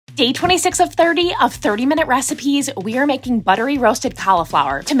Day 26 of 30 of 30-minute recipes, we are making buttery roasted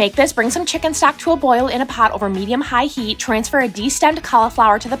cauliflower. To make this, bring some chicken stock to a boil in a pot over medium-high heat, transfer a destemmed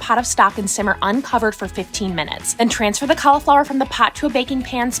cauliflower to the pot of stock and simmer uncovered for 15 minutes. Then transfer the cauliflower from the pot to a baking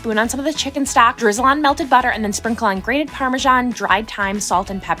pan, spoon on some of the chicken stock, drizzle on melted butter, and then sprinkle on grated Parmesan, dried thyme,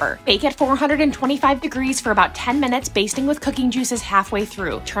 salt, and pepper. Bake at 425 degrees for about 10 minutes, basting with cooking juices halfway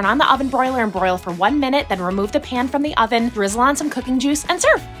through. Turn on the oven broiler and broil for 1 minute, then remove the pan from the oven, drizzle on some cooking juice, and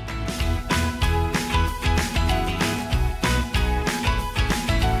serve.